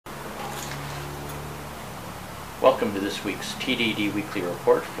Welcome to this week's TDD Weekly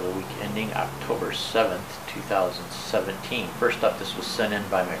Report for the week ending October 7th, 2017. First up, this was sent in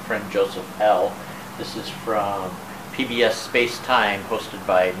by my friend Joseph L. This is from PBS Space Time, hosted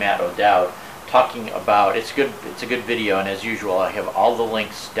by Matt O'Dowd, talking about, it's a good video, and as usual I have all the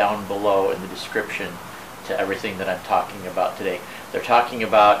links down below in the description to everything that I'm talking about today. They're talking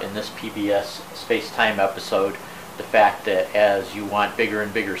about, in this PBS Space Time episode, the fact that as you want bigger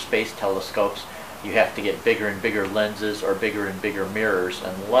and bigger space telescopes, you have to get bigger and bigger lenses or bigger and bigger mirrors,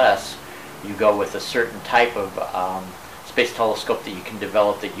 unless you go with a certain type of space telescope that you can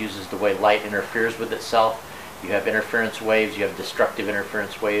develop that uses the way light interferes with itself. You have interference waves, you have destructive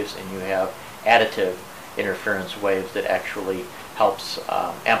interference waves, and you have additive interference waves that actually helps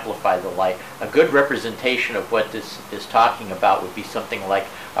amplify the light. A good representation of what this is talking about would be something like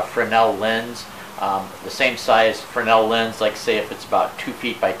a Fresnel lens. The same size Fresnel lens, like say if it's about 2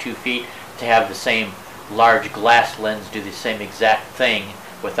 feet by 2 feet, to have the same large glass lens do the same exact thing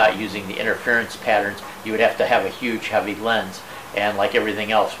without using the interference patterns, you would have to have a huge heavy lens. And like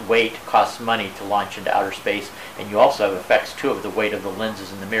everything else, weight costs money to launch into outer space, and you also have effects too of the weight of the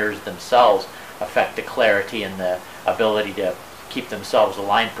lenses and the mirrors themselves affect the clarity and the ability to keep themselves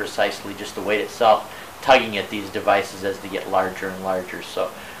aligned precisely, just the weight itself tugging at these devices as they get larger and larger.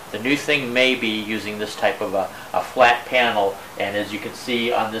 So the new thing may be using this type of a flat panel, and as you can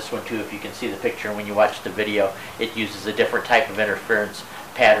see on this one too, if you can see the picture when you watch the video, it uses a different type of interference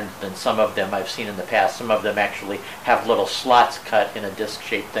pattern than some of them I've seen in the past. Some of them actually have little slots cut in a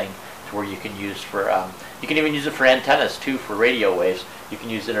disc-shaped thing to where you can use for, you can even use it for antennas too, for radio waves. You can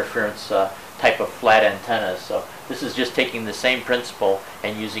use interference type of flat antennas. So this is just taking the same principle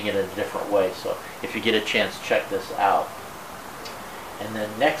and using it in a different way. So if you get a chance, check this out. And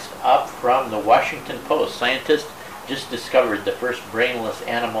then next up, from the Washington Post, scientists just discovered the first brainless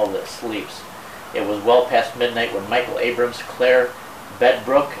animal that sleeps. It was well past midnight when Michael Abrams, Claire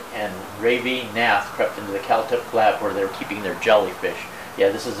Bedbrook, and Ravi Nath crept into the Caltech lab where they were keeping their jellyfish. Yeah,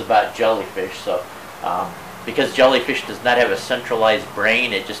 this is about jellyfish. So because jellyfish does not have a centralized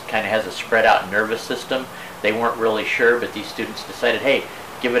brain, it just kind of has a spread out nervous system. They weren't really sure, but these students decided, hey,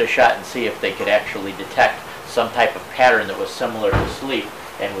 give it a shot and see if they could actually detect some type of pattern that was similar to sleep.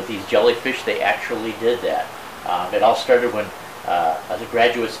 And with these jellyfish, they actually did that. It all started when, as a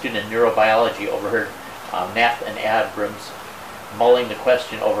graduate student in neurobiology, overheard Nath and Abrams mulling the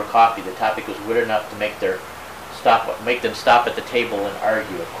question over coffee. The topic was weird enough to make them stop at the table and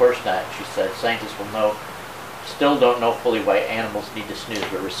argue. Of course not, she said. Scientists still don't know fully why animals need to snooze,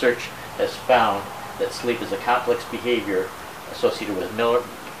 but research has found that sleep is a complex behavior associated with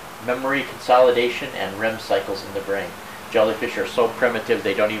memory consolidation and REM cycles in the brain. Jellyfish are so primitive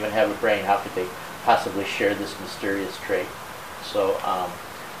they don't even have a brain. How could they possibly share this mysterious trait? So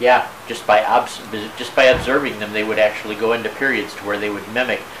yeah, just by observing them, they would actually go into periods to where they would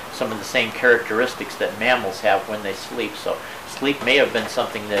mimic some of the same characteristics that mammals have when they sleep. So sleep may have been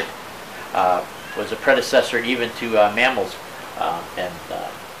something that was a predecessor even to mammals and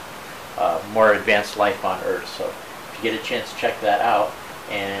more advanced life on Earth. So if you get a chance, check that out.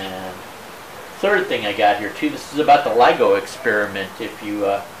 And third thing I got here too, this is about the LIGO experiment. If you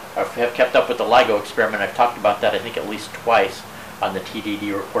have kept up with the LIGO experiment, I've talked about that I think at least twice on the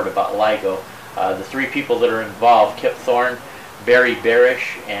TDD report about LIGO. The three people that are involved, Kip Thorne, Barry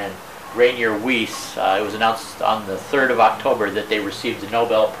Barish, and Rainier Weiss, it was announced on the 3rd of October that they received the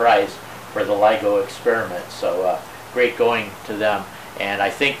Nobel Prize for the LIGO experiment. So great going to them. And I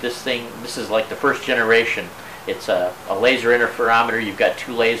think this is like the first generation. It's a laser interferometer. You've got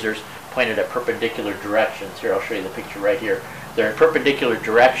two lasers pointed at perpendicular directions. Here, I'll show you the picture right here. They're in perpendicular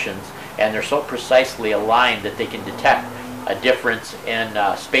directions, and they're so precisely aligned that they can detect a difference in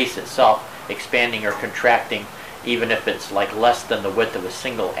space itself, expanding or contracting, even if it's like less than the width of a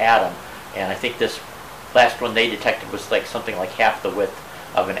single atom. And I think this last one they detected was like something like half the width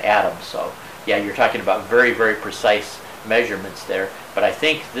of an atom. So yeah, you're talking about very, very precise measurements there. But I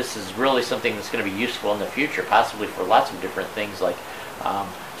think this is really something that's going to be useful in the future, possibly for lots of different things like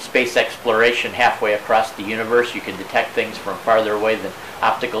space exploration halfway across the universe. You can detect things from farther away than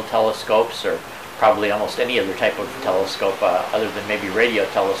optical telescopes, or probably almost any other type of telescope other than maybe radio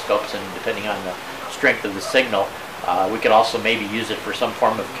telescopes, and depending on the strength of the signal. We could also maybe use it for some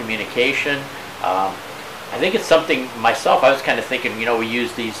form of communication. I think it's something, myself, I was kind of thinking, you know, we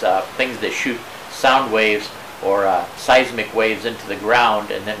use these things that shoot sound waves or seismic waves into the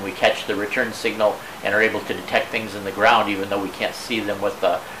ground, and then we catch the return signal and are able to detect things in the ground even though we can't see them with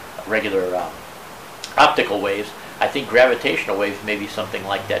regular optical waves. I think gravitational waves may be something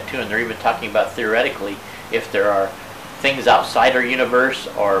like that too, and they're even talking about theoretically if there are things outside our universe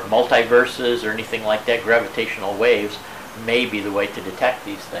or multiverses or anything like that, gravitational waves may be the way to detect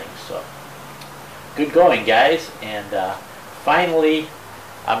these things. So good going, guys. And finally,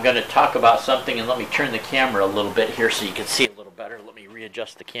 I'm going to talk about something, and let me turn the camera a little bit here so you can see a little better. Let me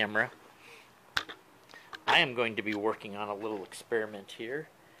readjust the camera. I am going to be working on a little experiment here,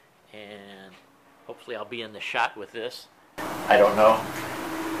 and hopefully I'll be in the shot with this. I don't know.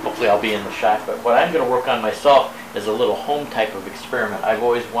 Hopefully I'll be in the shot, but what I'm going to work on myself is a little home type of experiment. I've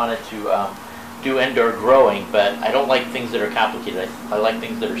always wanted to do indoor growing, but I don't like things that are complicated. I like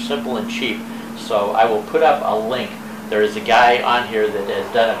things that are simple and cheap. So I will put up a link. There is a guy on here that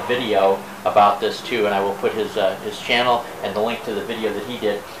has done a video about this too, and I will put his channel and the link to the video that he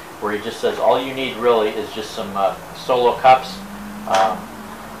did, where he just says all you need really is just some solo cups,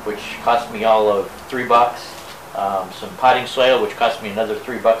 which cost me all of $3. Some potting soil, which cost me another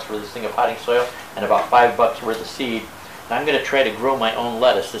 $3 for this thing of potting soil, and about $5 worth of seed. And I'm going to try to grow my own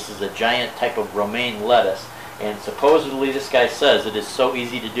lettuce. This is a giant type of romaine lettuce, and supposedly this guy says it is so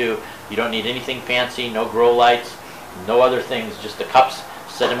easy to do. You don't need anything fancy, no grow lights, no other things, just the cups.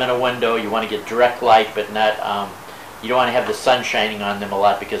 Set them in a window. You want to get direct light, but not. You don't want to have the sun shining on them a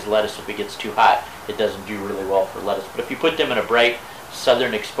lot, because lettuce, if it gets too hot, it doesn't do really well for lettuce. But if you put them in a bright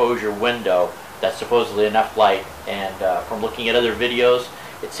southern exposure window, that's supposedly enough light. And from looking at other videos,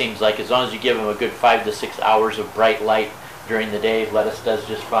 it seems like as long as you give them a good 5 to 6 hours of bright light during the day, lettuce does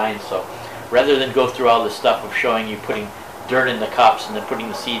just fine. So rather than go through all this stuff of showing you putting dirt in the cups and then putting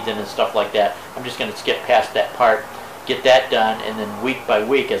the seeds in and stuff like that, I'm just going to skip past that part, get that done, and then week by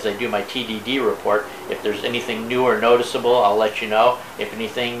week as I do my TDD report, if there's anything new or noticeable, I'll let you know. If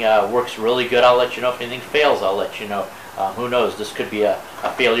anything works really good, I'll let you know. If anything fails, I'll let you know. Who knows, this could be a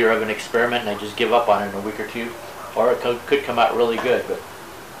failure of an experiment and I just give up on it in a week or two, or it could come out really good. But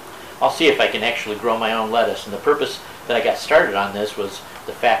I'll see if I can actually grow my own lettuce. And the purpose that I got started on this was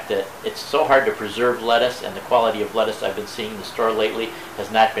the fact that it's so hard to preserve lettuce, and the quality of lettuce I've been seeing in the store lately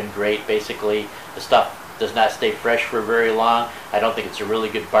has not been great. Basically, the stuff does not stay fresh for very long. I don't think it's a really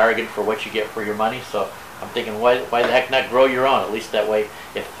good bargain for what you get for your money. So I'm thinking, why the heck not grow your own? At least that way,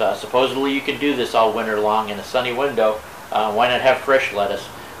 if supposedly you can do this all winter long in a sunny window, why not have fresh lettuce?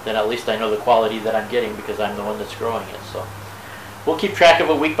 Then at least I know the quality that I'm getting because I'm the one that's growing it. So we'll keep track of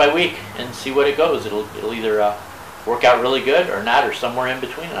it week by week and see what it goes. It'll either work out really good or not, or somewhere in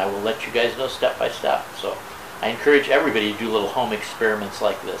between, and I will let you guys know step by step. So I encourage everybody to do little home experiments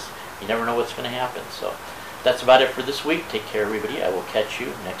like this. You never know what's going to happen. So that's about it for this week. Take care, everybody. I will catch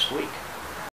you next week.